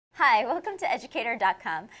Hi, welcome to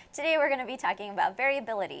educator.com. Today we're going to be talking about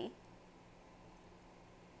variability.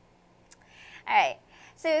 All right,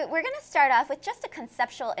 so we're going to start off with just a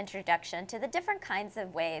conceptual introduction to the different kinds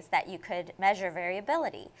of ways that you could measure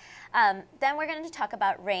variability. Then we're going to talk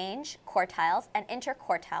about range, quartiles, and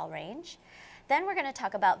interquartile range. Then we're going to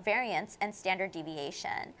talk about variance and standard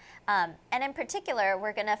deviation. And in particular,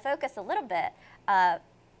 we're going to focus a little bit,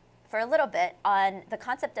 for a little bit on the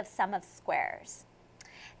concept of sum of squares.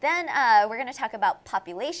 Then we're going to talk about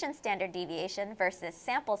population standard deviation versus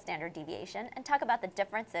sample standard deviation and talk about the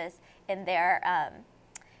differences in their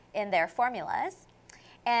formulas.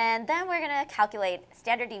 And then we're going to calculate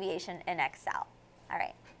standard deviation in Excel. All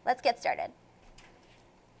right, let's get started.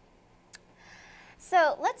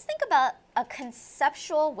 So let's think about a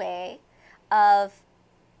conceptual way of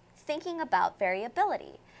thinking about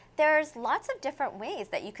variability. There's lots of different ways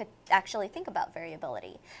that you could actually think about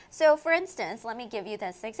variability. So for instance, let me give you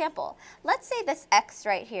this example. Let's say this X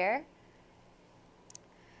right here,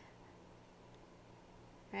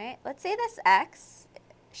 right? Let's say this X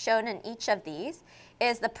shown in each of these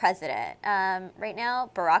is the president. Right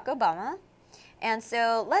now, Barack Obama. And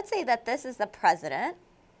so let's say that this is the president.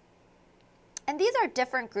 And these are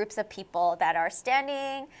different groups of people that are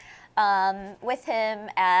standing with him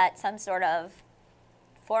at some sort of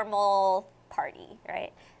formal party,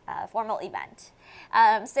 right? Formal event.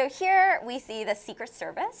 So here we see the Secret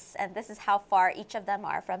Service, and this is how far each of them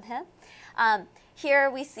are from him. Here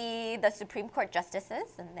we see the Supreme Court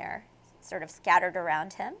justices, and they're sort of scattered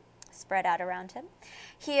around him, spread out around him.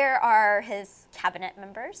 Here are his cabinet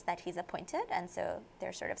members that he's appointed, and so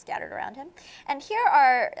they're sort of scattered around him. And here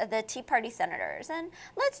are the Tea Party senators. And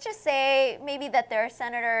let's just say maybe that there are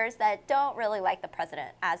senators that don't really like the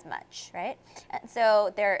president as much, right? And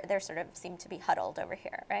so they're sort of seem to be huddled over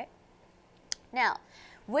here, right? Now,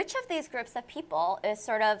 which of these groups of people is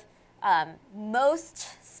sort of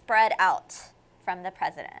most spread out from the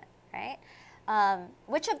president, right?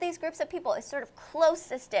 Which of these groups of people is sort of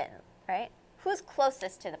closest in, right? Who's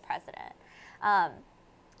closest to the president?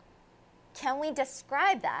 Can we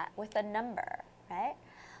describe that with a number, right?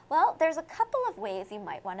 Well, there's a couple of ways you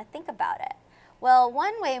might want to think about it. Well,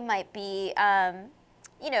 one way might be,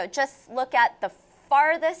 just look at the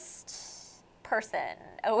farthest person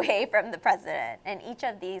away from the president in each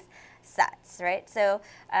of these sets, right? So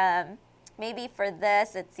maybe for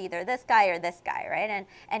this, it's either this guy or this guy, right?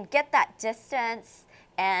 And get that distance,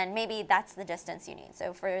 and maybe that's the distance you need.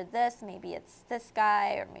 So for this, maybe it's this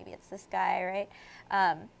guy, or maybe it's this guy,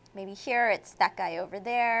 right? Maybe here it's that guy over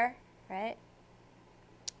there, right?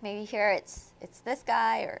 Maybe here it's this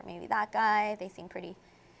guy, or maybe that guy. They seem pretty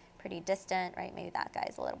distant, right? Maybe that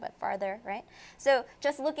guy's a little bit farther, right? So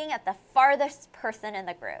just looking at the farthest person in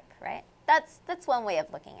the group, right? That's one way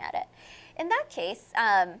of looking at it. In that case,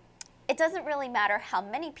 it doesn't really matter how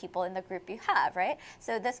many people in the group you have, right?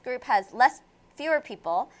 So this group has fewer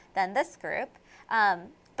people than this group,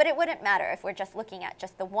 but it wouldn't matter if we're just looking at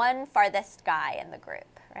just the one farthest guy in the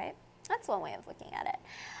group, right? That's one way of looking at it.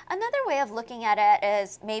 Another way of looking at it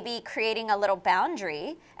is maybe creating a little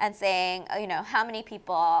boundary and saying, how many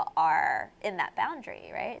people are in that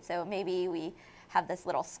boundary, right? So maybe we have this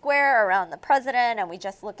little square around the president, and we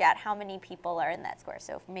just look at how many people are in that square.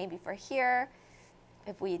 So maybe for here,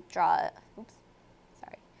 if we draw, oops,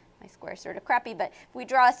 sorry, my square's sort of crappy, but if we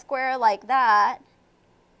draw a square like that,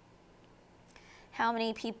 how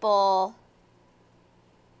many people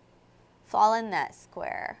fall in that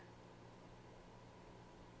square,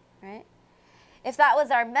 right? If that was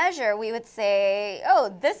our measure, we would say,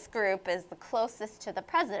 oh, this group is the closest to the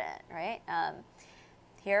president, right?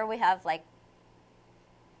 Here we have like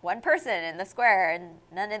one person in the square, and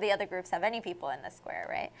none of the other groups have any people in the square,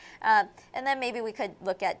 right? And then maybe we could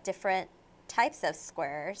look at different types of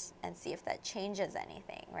squares and see if that changes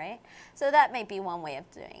anything, right? So that might be one way of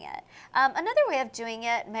doing it. Another way of doing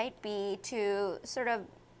it might be to sort of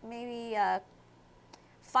maybe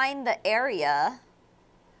find the area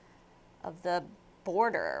of the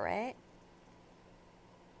border, right?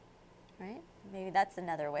 Right? Maybe that's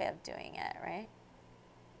another way of doing it, right?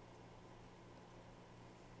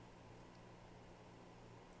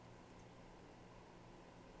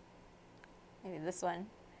 Maybe this one.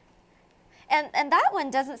 And that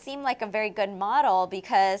one doesn't seem like a very good model,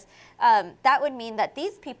 because that would mean that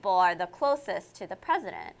these people are the closest to the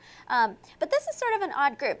president. But this is sort of an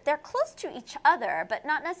odd group. They're close to each other, but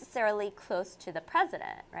not necessarily close to the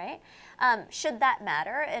president, right? Should that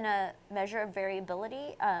matter in a measure of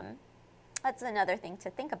variability? That's another thing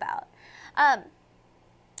to think about.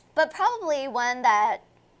 But probably one that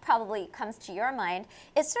probably comes to your mind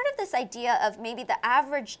is sort of this idea of maybe the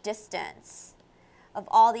average distance of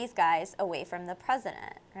all these guys away from the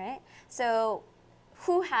president, right? So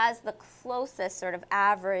who has the closest sort of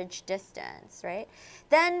average distance, right?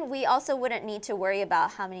 Then we also wouldn't need to worry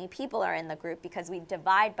about how many people are in the group because we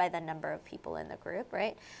divide by the number of people in the group,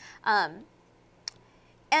 right?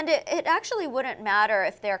 And it actually wouldn't matter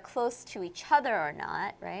if they're close to each other or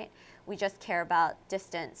not, right? We just care about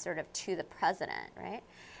distance sort of to the president, right?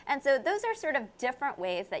 And so those are sort of different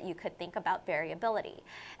ways that you could think about variability.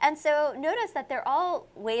 And so notice that they're all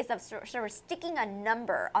ways of sort of sticking a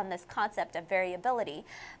number on this concept of variability,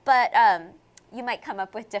 but you might come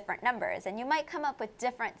up with different numbers, and you might come up with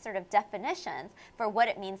different sort of definitions for what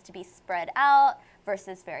it means to be spread out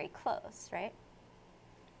versus very close, right?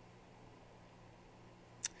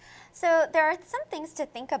 So there are some things to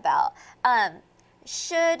think about.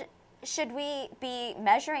 Should we be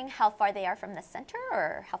measuring how far they are from the center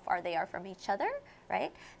or how far they are from each other,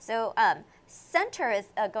 right? So center is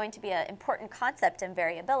going to be an important concept in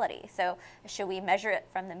variability. So should we measure it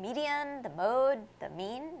from the median, the mode, the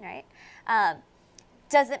mean, right?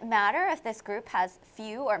 Does it matter if this group has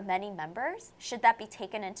few or many members? Should that be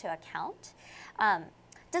taken into account?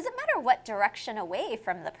 Does it matter what direction away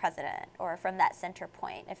from the president or from that center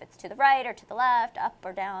point, if it's to the right or to the left, up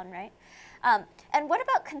or down, right? And what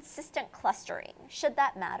about consistent clustering? Should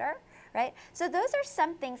that matter, right? So those are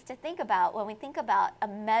some things to think about when we think about a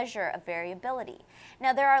measure of variability.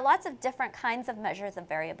 Now, there are lots of different kinds of measures of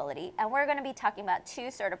variability, and we're going to be talking about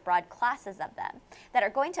two sort of broad classes of them that are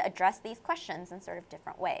going to address these questions in sort of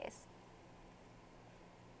different ways.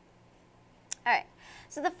 All right.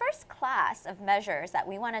 So the first class of measures that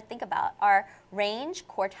we want to think about are range,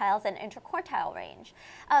 quartiles, and interquartile range.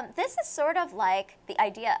 This is sort of like the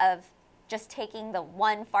idea of just taking the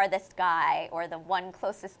one farthest guy or the one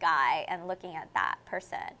closest guy and looking at that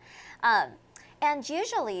person. And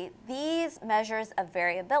usually these measures of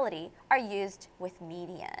variability are used with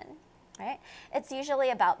median, right? It's usually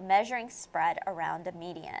about measuring spread around a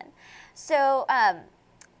median. So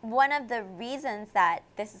one of the reasons that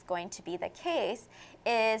this is going to be the case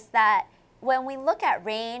is that when we look at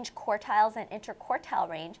range, quartiles, and interquartile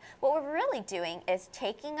range, what we're really doing is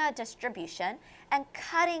taking a distribution and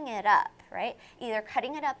cutting it up, right? Either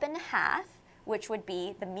cutting it up in half, which would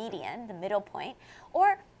be the median, the middle point,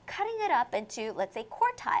 or cutting it up into, let's say,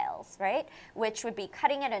 quartiles, right? Which would be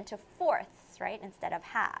cutting it into fourths, right, instead of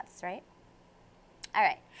halves, right? All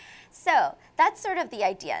right, so that's sort of the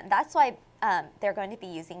idea, and that's why they're going to be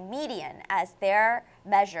using median as their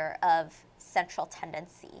measure of central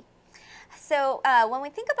tendency. So when we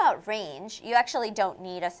think about range, you actually don't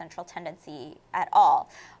need a central tendency at all.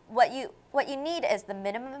 What you need is the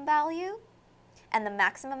minimum value and the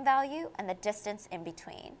maximum value and the distance in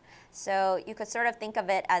between. So you could sort of think of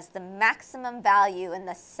it as the maximum value in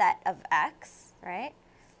the set of x, right?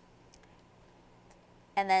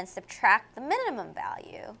 And then subtract the minimum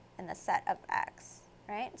value in the set of x.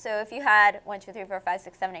 Right? So if you had 1, 2, 3, 4, 5,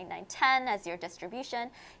 6, 7, 8, 9, 10 as your distribution,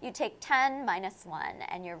 you take 10 minus 1,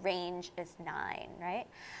 and your range is 9, right?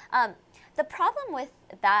 The problem with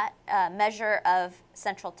that measure of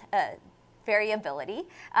central variability,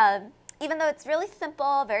 even though it's really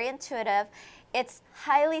simple, very intuitive, it's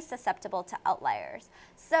highly susceptible to outliers.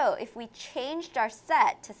 So if we changed our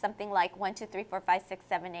set to something like 1, 2, 3, 4, 5, 6,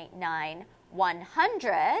 7, 8, 9,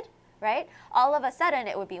 100, right? All of a sudden,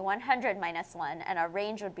 it would be 100 minus 1, and our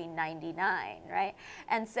range would be 99, right?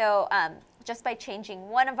 And so just by changing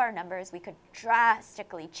one of our numbers, we could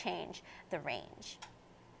drastically change the range.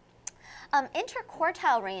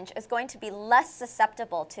 Interquartile range is going to be less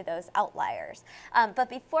susceptible to those outliers. But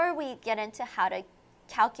before we get into how to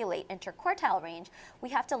calculate interquartile range, we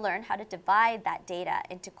have to learn how to divide that data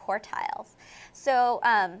into quartiles. So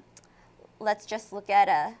let's just look at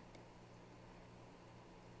a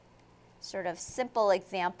sort of simple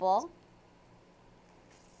example.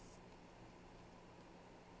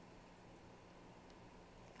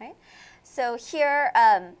 Right? So here,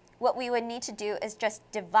 what we would need to do is just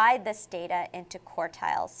divide this data into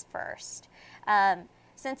quartiles first.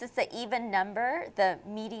 Since it's an even number, the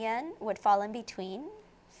median would fall in between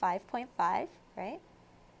 5.5, right?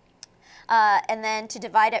 And then to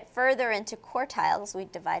divide it further into quartiles, we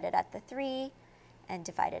divide it at the 3, and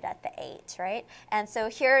divided at the 8, right? And so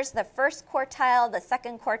here's the first quartile, the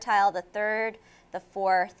second quartile, the third, the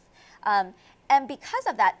fourth. And because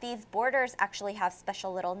of that, these borders actually have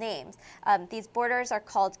special little names. These borders are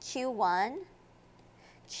called Q1,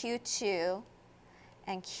 Q2,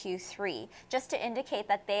 and Q3, just to indicate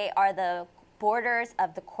that they are the borders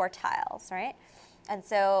of the quartiles, right? And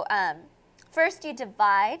so first you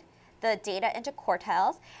divide the data into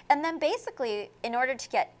quartiles, and then basically, in order to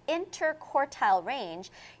get interquartile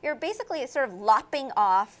range, you're basically sort of lopping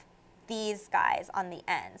off these guys on the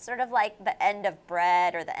end, sort of like the end of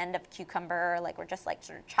bread or the end of cucumber, like we're just like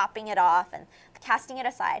sort of chopping it off and casting it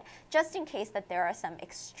aside, just in case that there are some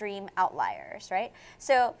extreme outliers, right?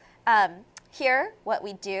 So here, what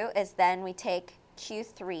we do is then we take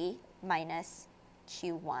Q3 minus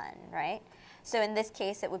Q1, right? So in this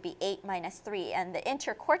case, it would be 8 minus 3, and the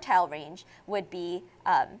interquartile range would be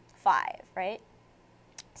 5, right?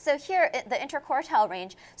 So here, the interquartile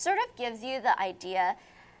range sort of gives you the idea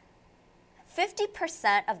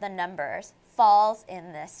 50% of the numbers falls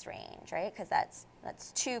in this range, right? Because that's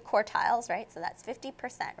 2 quartiles, right? So that's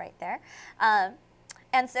 50% right there.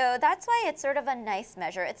 And so that's why it's sort of a nice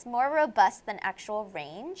measure. It's more robust than actual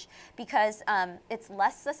range because it's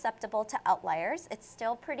less susceptible to outliers. It's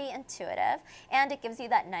still pretty intuitive, and it gives you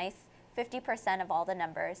that nice 50% of all the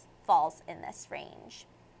numbers falls in this range.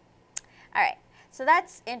 All right, so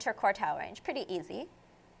that's interquartile range, pretty easy.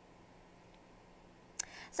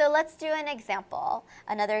 So let's do an example,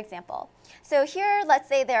 another example. So here, let's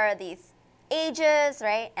say there are these ages,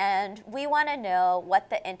 right? And we want to know what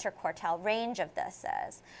the interquartile range of this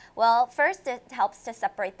is. Well, first it helps to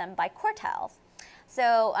separate them by quartiles.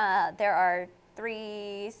 So there are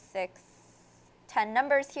 3, 6, 10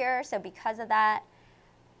 numbers here. So because of that,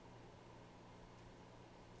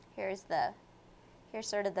 here's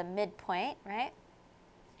sort of the midpoint, right?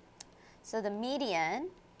 So the median,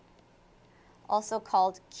 also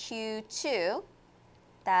called Q2,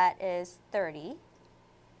 that is 30,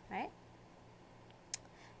 right?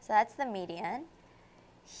 So that's the median.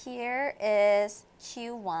 Here is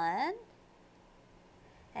Q1,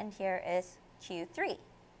 and here is Q3,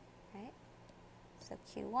 right? So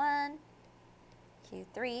Q1,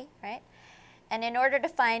 Q3, right? And in order to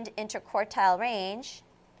find interquartile range,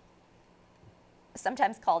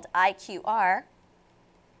 sometimes called IQR,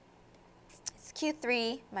 it's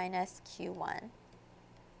Q3 minus Q1.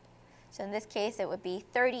 So in this case, it would be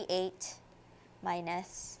 38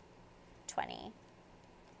 minus 20.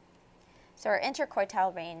 So our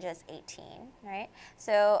interquartile range is 18, right?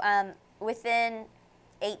 So within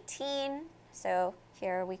 18, so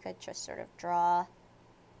here we could just sort of draw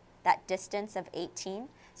that distance of 18.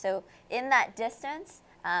 So in that distance,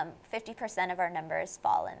 50% of our numbers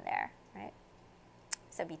fall in there, right?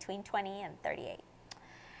 So between 20 and 38.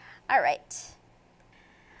 All right.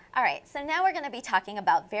 All right, so now we're going to be talking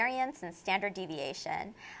about variance and standard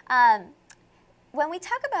deviation. When we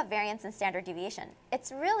talk about variance and standard deviation,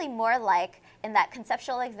 it's really more like, in that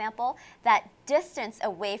conceptual example, that distance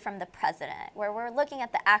away from the president, where we're looking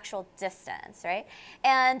at the actual distance, right?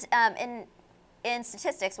 And in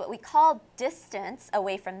statistics, what we call distance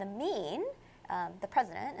away from the mean, the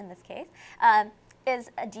president in this case,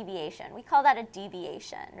 is a deviation. We call that a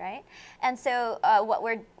deviation, right? And so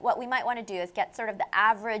what we might want to do is get sort of the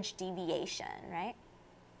average deviation, right?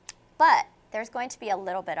 But there's going to be a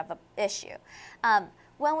little bit of an issue.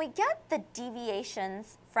 When we get the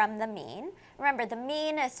deviations from the mean, remember the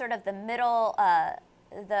mean is sort of the middle,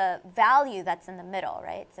 the value that's in the middle,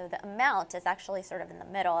 right? So the amount is actually sort of in the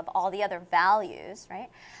middle of all the other values, right?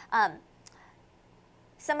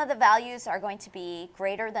 Some of the values are going to be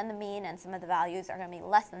greater than the mean, and some of the values are going to be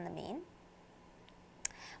less than the mean.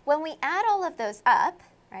 When we add all of those up,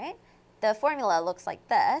 right, the formula looks like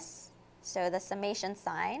this. So the summation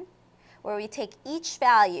sign, where we take each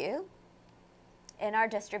value in our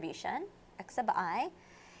distribution, x sub I,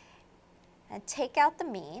 and take out the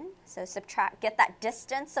mean. So subtract, get that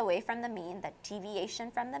distance away from the mean, that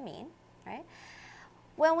deviation from the mean, right?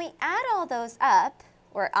 When we add all those up,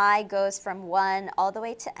 where I goes from 1 all the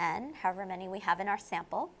way to n, however many we have in our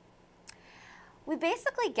sample, we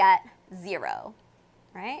basically get 0,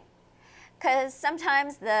 right? Because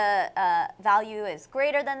sometimes the value is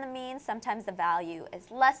greater than the mean, sometimes the value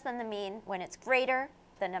is less than the mean. When it's greater,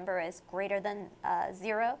 the number is greater than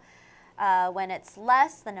 0. When it's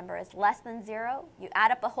less, the number is less than 0. You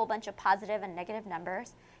add up a whole bunch of positive and negative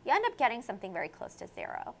numbers, you end up getting something very close to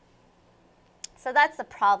 0. So that's the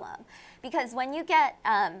problem, because when you get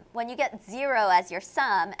 0 as your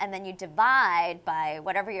sum and then you divide by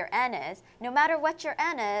whatever your n is, no matter what your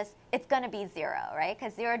n is, it's going to be 0, right?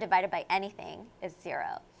 Because 0 divided by anything is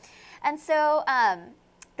 0. And so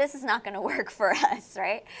this is not going to work for us,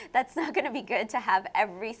 right? That's not going to be good to have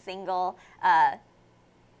every single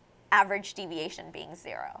average deviation being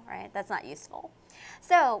 0, right? That's not useful.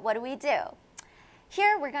 So what do?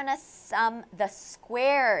 Here we're going to sum the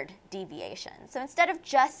squared deviation. So instead of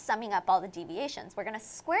just summing up all the deviations, we're going to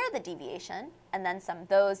square the deviation and then sum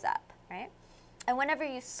those up, right? And whenever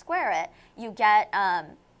you square it, you get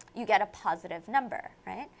you get a positive number,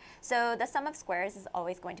 right? So the sum of squares is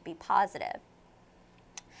always going to be positive.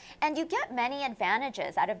 And you get many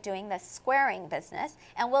advantages out of doing this squaring business,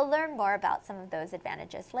 and we'll learn more about some of those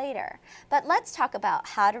advantages later. But let's talk about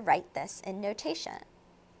how to write this in notation.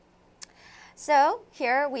 So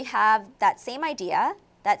here we have that same idea,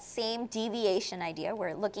 that same deviation idea.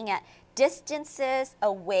 We're looking at distances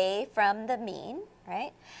away from the mean,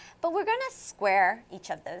 right? But we're going to square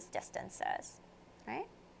each of those distances, right?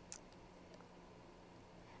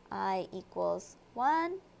 I equals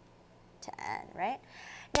 1 to n, right?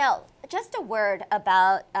 Now, just a word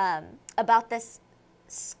about this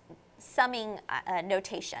summing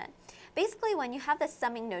notation. Basically, when you have this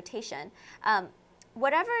summing notation,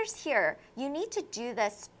 whatever's here, you need to do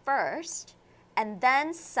this first and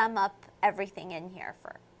then sum up everything in here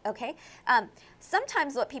okay?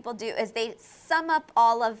 Sometimes what people do is they sum up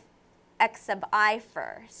all of x sub I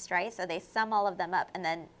first, right? So they sum all of them up and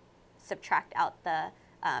then subtract out the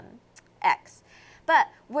x. But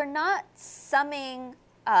we're not summing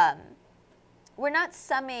the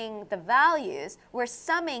values, we're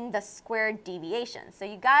summing the squared deviation. So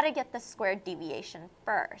you got to get the squared deviation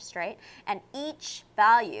first, right? And each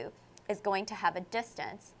value is going to have a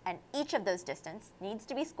distance, and each of those distance needs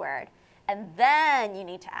to be squared, and then you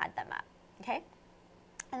need to add them up, okay?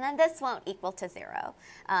 And then this won't equal to 0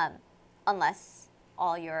 unless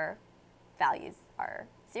all your values are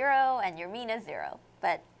 0 and your mean is 0.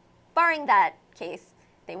 But barring that case,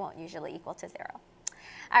 they won't usually equal to 0.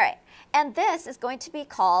 All right, and this is going to be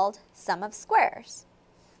called sum of squares.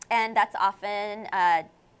 And that's often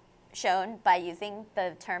shown by using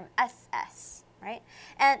the term SS, right?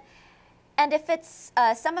 And if it's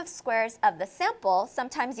sum of squares of the sample,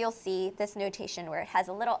 sometimes you'll see this notation where it has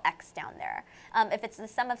a little x down there. If it's the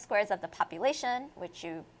sum of squares of the population, which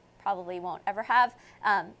you probably won't ever have,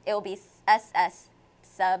 it will be SS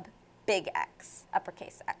sub big X,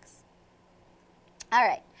 uppercase X. All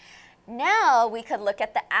right. Now we could look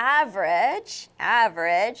at the average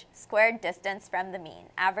squared distance from the mean,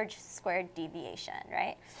 average squared deviation,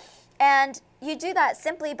 right? And you do that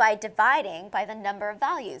simply by dividing by the number of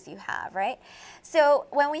values you have, right? So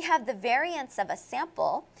when we have the variance of a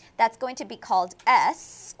sample, that's going to be called S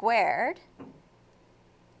squared.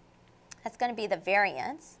 That's going to be the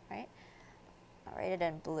variance, right? I'll write it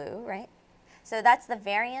in blue, right? So that's the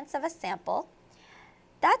variance of a sample.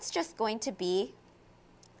 That's just going to be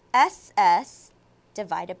SS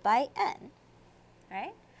divided by n,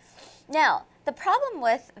 right? Now, the problem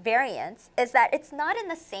with variance is that it's not in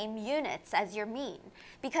the same units as your mean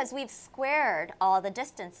because we've squared all the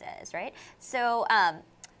distances, right? So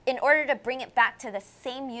in order to bring it back to the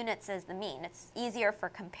same units as the mean, it's easier for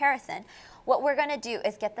comparison, what we're going to do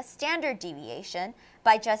is get the standard deviation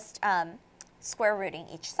by just square rooting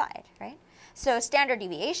each side, right? So standard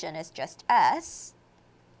deviation is just S,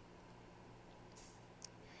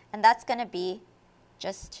 and that's going to be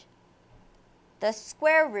just the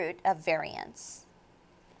square root of variance.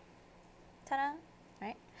 Ta-da,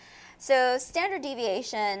 right? So standard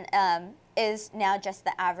deviation is now just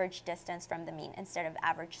the average distance from the mean instead of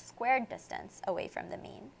average squared distance away from the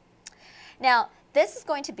mean. Now, this is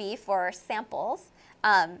going to be for samples,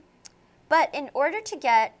 but in order to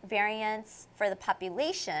get variance for the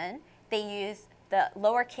population, they use the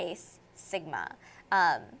lowercase sigma.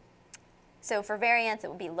 So for variance, it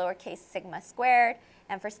would be lowercase sigma squared,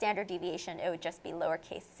 and for standard deviation, it would just be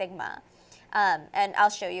lowercase sigma. And I'll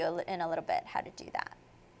show you in a little bit how to do that.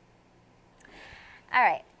 All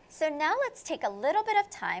right, so now let's take a little bit of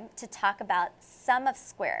time to talk about sum of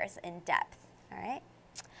squares in depth, all right?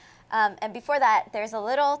 And before that, there's a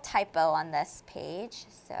little typo on this page,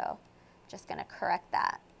 so I'm just going to correct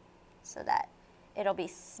that so that it'll be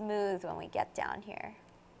smooth when we get down here.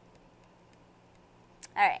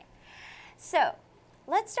 All right, so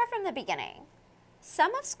let's start from the beginning.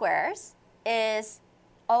 Sum of squares is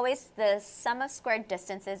always the sum of squared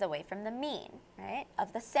distances away from the mean, right,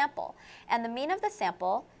 of the sample. And the mean of the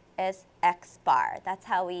sample is x bar. That's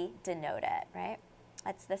how we denote it, right?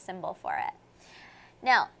 That's the symbol for it.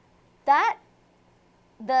 Now,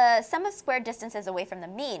 the sum of squared distances away from the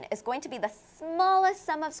mean is going to be the smallest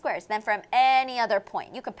sum of squares than from any other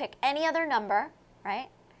point. You could pick any other number, right?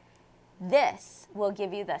 This will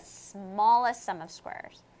give you the smallest sum of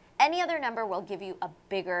squares. Any other number will give you a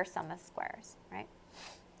bigger sum of squares, right?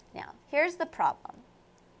 Now, here's the problem.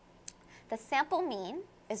 The sample mean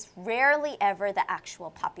is rarely ever the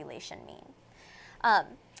actual population mean.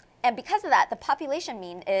 And because of that, the population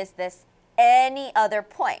mean is this any other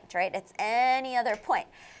point, right? It's any other point.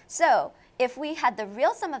 So if we had the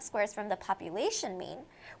real sum of squares from the population mean,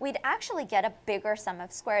 we'd actually get a bigger sum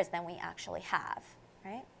of squares than we actually have,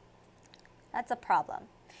 right? That's a problem.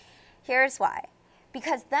 Here's why.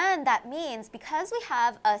 Because then that means because we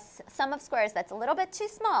have a sum of squares that's a little bit too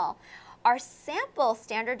small, our sample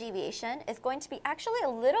standard deviation is going to be actually a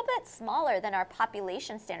little bit smaller than our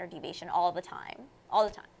population standard deviation all the time,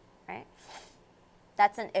 right?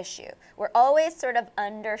 That's an issue. We're always sort of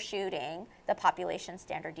undershooting the population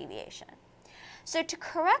standard deviation. So to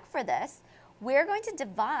correct for this, we're going to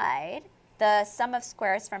divide the sum of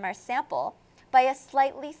squares from our sample by a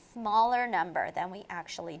slightly smaller number than we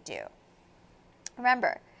actually do.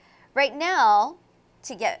 Remember, right now,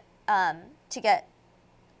 to get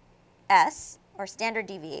S, or standard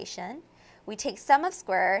deviation, we take sum of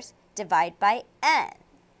squares, divide by n,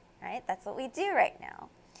 right? That's what we do right now.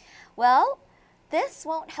 Well, this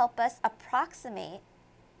won't help us approximate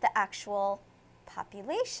the actual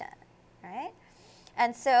population, right?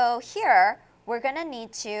 And so here, we're going to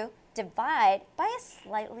need to divide by a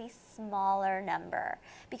slightly smaller number.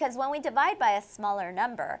 Because when we divide by a smaller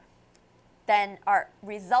number, then our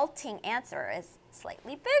resulting answer is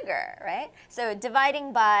slightly bigger, right? So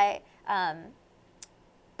dividing by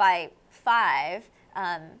 5,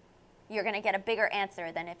 you're going to get a bigger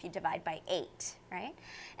answer than if you divide by 8, right?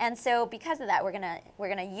 And so because of that, we're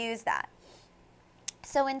going to use that.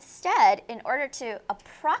 So instead, in order to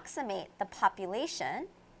approximate the population,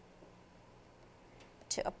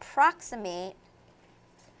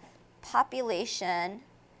 population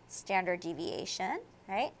standard deviation,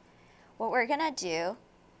 right? What we're going to do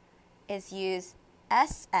is use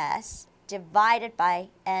SS divided by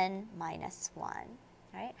n minus 1,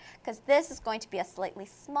 right? Because this is going to be a slightly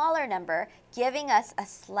smaller number, giving us a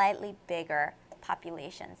slightly bigger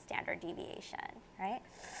population standard deviation, right?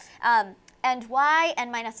 And why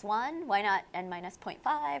n minus 1? Why not n minus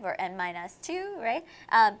 0.5 or n minus 2, right?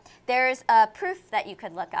 There's a proof that you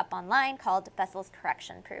could look up online called Bessel's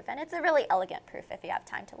correction proof, and it's a really elegant proof if you have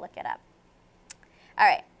time to look it up. All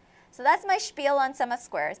right. So that's my spiel on sum of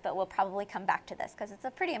squares, but we'll probably come back to this because it's a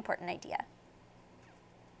pretty important idea.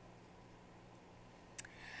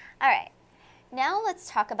 All right, now let's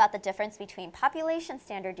talk about the difference between population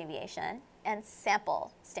standard deviation and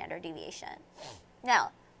sample standard deviation.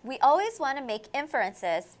 Now, we always want to make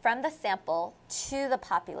inferences from the sample to the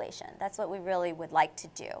population. That's what we really would like to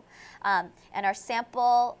do. And our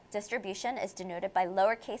sample distribution is denoted by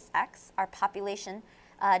lowercase x. Our population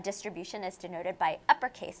distribution is denoted by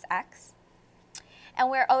uppercase X. And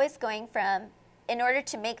we're always going from, in order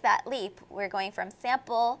to make that leap, we're going from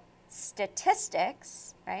sample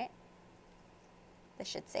statistics, right? This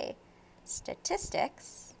should say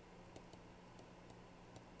statistics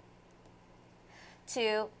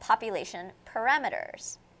to population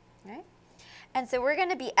parameters, right? And so we're going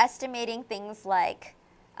to be estimating things like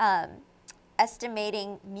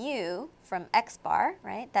estimating mu from x bar,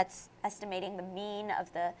 right? That's estimating the mean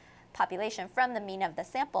of the population from the mean of the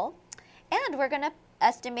sample. And we're going to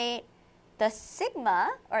estimate the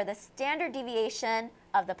sigma, or the standard deviation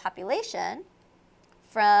of the population,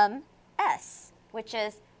 from S, which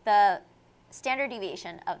is the standard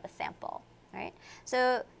deviation of the sample, right?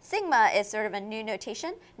 So sigma is sort of a new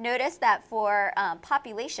notation. Notice that for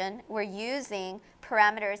population, we're using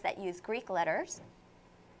parameters that use Greek letters.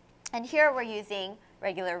 And here we're using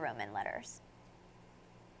regular Roman letters.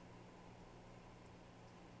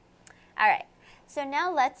 All right, so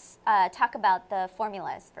now let's talk about the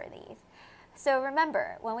formulas for these. So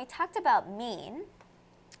remember, when we talked about mean,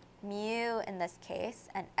 mu in this case,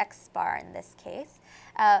 and x bar in this case,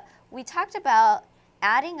 we talked about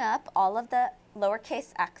adding up all of the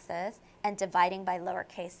lowercase x's and dividing by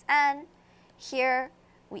lowercase n. Here,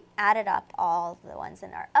 we added up all the ones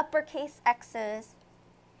in our uppercase x's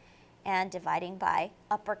and dividing by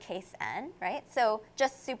uppercase n, right? So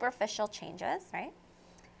just superficial changes, right?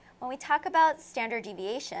 When we talk about standard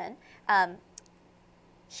deviation,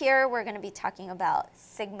 here we're going to be talking about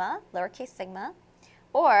sigma, lowercase sigma,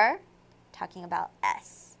 or talking about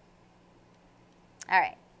S. All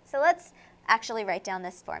right, so let's actually write down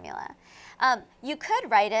this formula. You could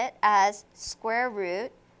write it as square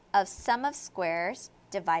root of sum of squares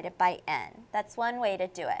divided by n. That's one way to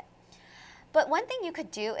do it. But one thing you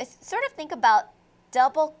could do is sort of think about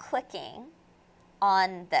double-clicking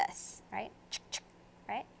on this, right?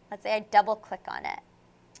 Right? Let's say I double-click on it.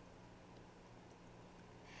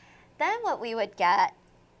 Then what we would get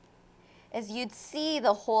is you'd see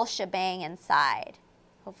the whole shebang inside.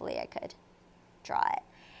 Hopefully I could draw it.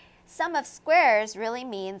 Sum of squares really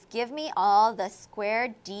means give me all the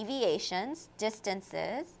square deviations,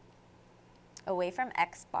 distances, away from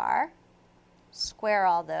x bar, square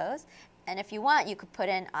all those. And if you want, you could put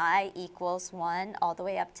in I equals 1 all the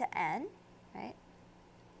way up to n, right?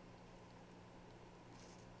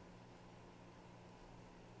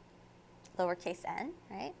 lowercase n,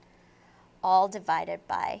 right? All divided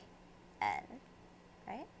by n,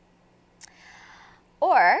 right?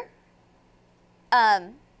 Or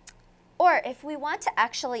if we want to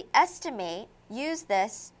actually estimate, use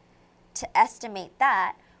this to estimate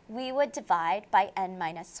that, we would divide by n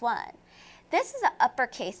minus 1. This is an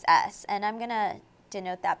uppercase S, and I'm going to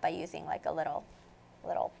denote that by using like a little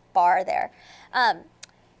bar there.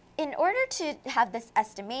 In order to have this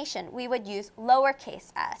estimation, we would use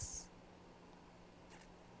lowercase s.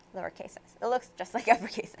 Lowercase s. It looks just like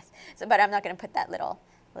uppercase s, but I'm not going to put that little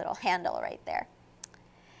handle right there.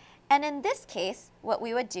 And in this case, what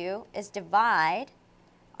we would do is divide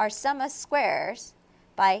our sum of squares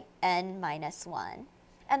by n minus 1.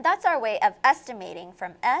 And that's our way of estimating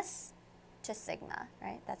from s to sigma,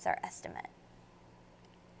 right? That's our estimate.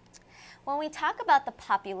 When we talk about the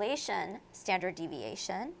population standard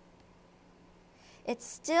deviation, it's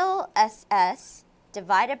still SS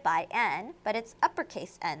divided by n, but it's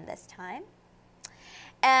uppercase N this time.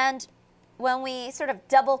 And when we sort of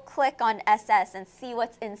double click on SS and see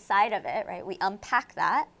what's inside of it, right, we unpack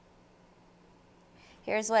that.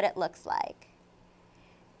 Here's what it looks like.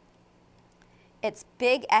 It's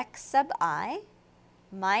big X sub I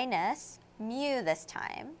minus mu this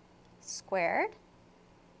time squared,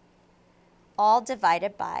 all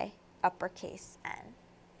divided by uppercase N,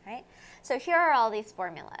 right? So here are all these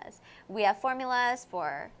formulas. We have formulas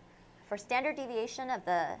for standard deviation of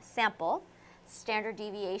the sample, standard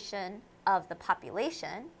deviation of the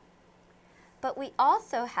population, but we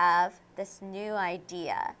also have this new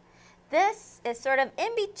idea. This is sort of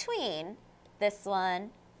in between this one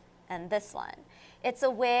and this one. It's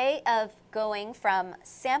a way of going from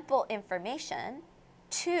sample information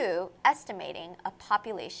to estimating a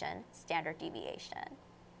population standard deviation.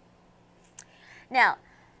 Now,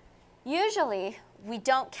 usually we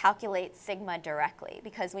don't calculate sigma directly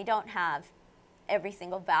because we don't have every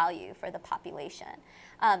single value for the population.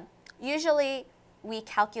 Usually we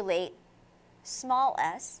calculate small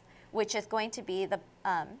s, which is going to be the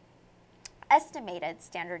estimated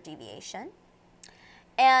standard deviation.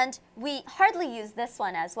 And we hardly use this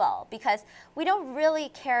one as well because we don't really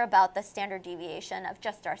care about the standard deviation of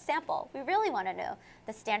just our sample. We really want to know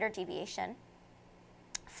the standard deviation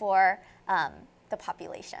for the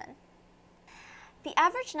population. The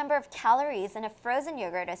average number of calories in a frozen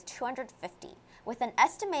yogurt is 250, with an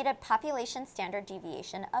estimated population standard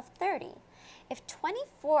deviation of 30. If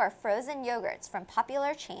 24 frozen yogurts from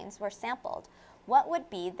popular chains were sampled, what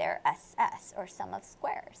would be their SS, or sum of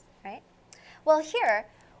squares, right? Well, here,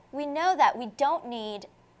 we know that we don't need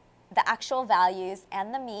the actual values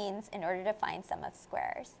and the means in order to find sum of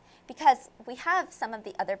squares because we have some of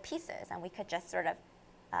the other pieces and we could just sort of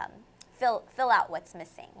fill out what's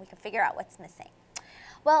missing. We could figure out what's missing.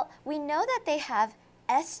 Well, we know that they have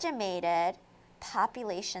estimated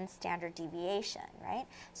population standard deviation, right?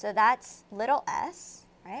 So that's little s,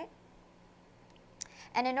 right?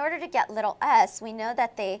 And in order to get little s, we know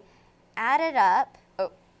that they added up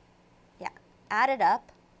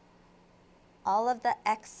all of the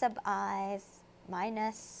x sub i's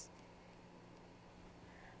minus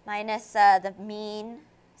the mean,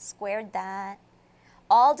 squared that,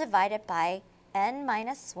 all divided by n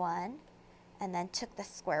minus 1, and then took the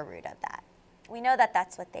square root of that. We know that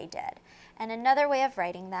that's what they did. And another way of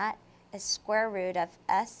writing that is square root of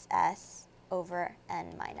SS over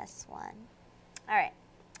n minus 1. All right,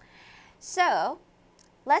 so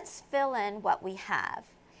let's fill in what we have.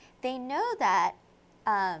 They know that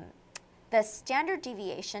the standard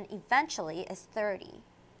deviation eventually is 30,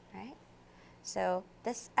 right? So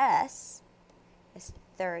this S is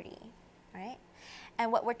 30, right?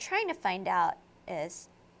 And what we're trying to find out is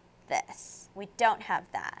this. We don't have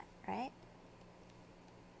that, right?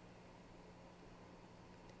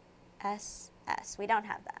 SS, we don't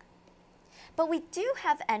have that. But we do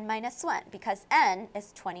have n minus 1 because n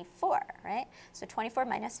is 24, right? So 24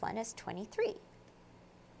 minus 1 is 23.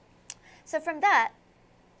 So from that,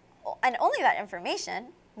 and only that information,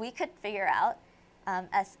 we could figure out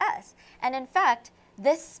SS. And in fact,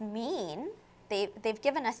 this mean, they've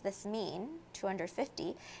given us this mean,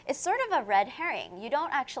 250, is sort of a red herring. You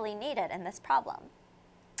don't actually need it in this problem.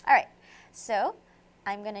 All right, so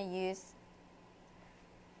I'm going to use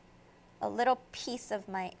a little piece of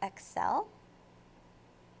my Excel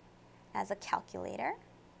as a calculator.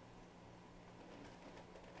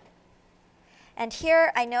 And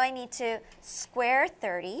here, I know I need to square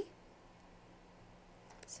 30.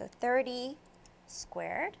 So 30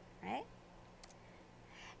 squared, right?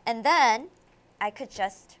 And then I could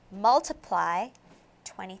just multiply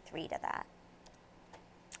 23 to that.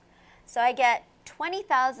 So I get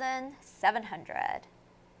 20,700.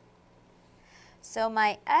 So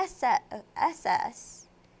my SS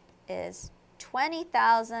is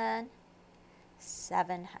 20,700,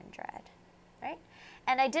 right?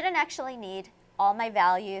 And I didn't actually need all my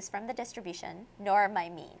values from the distribution, nor my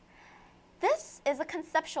mean. This is a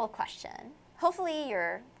conceptual question. Hopefully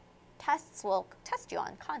your tests will test you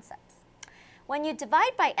on concepts. When you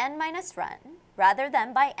divide by n minus 1 rather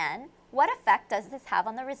than by n, what effect does this have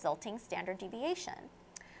on the resulting standard deviation?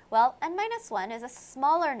 Well, n minus 1 is a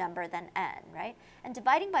smaller number than n, right? And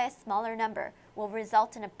dividing by a smaller number will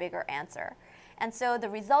result in a bigger answer. And so the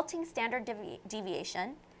resulting standard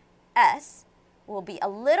deviation, S, will be a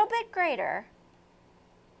little bit greater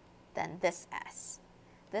than this S.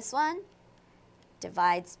 This one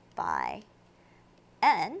divides by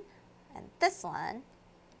n, and this one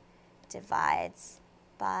divides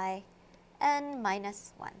by n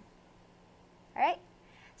minus 1. All right?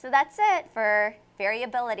 So that's it for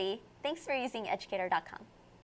variability. Thanks for using educator.com.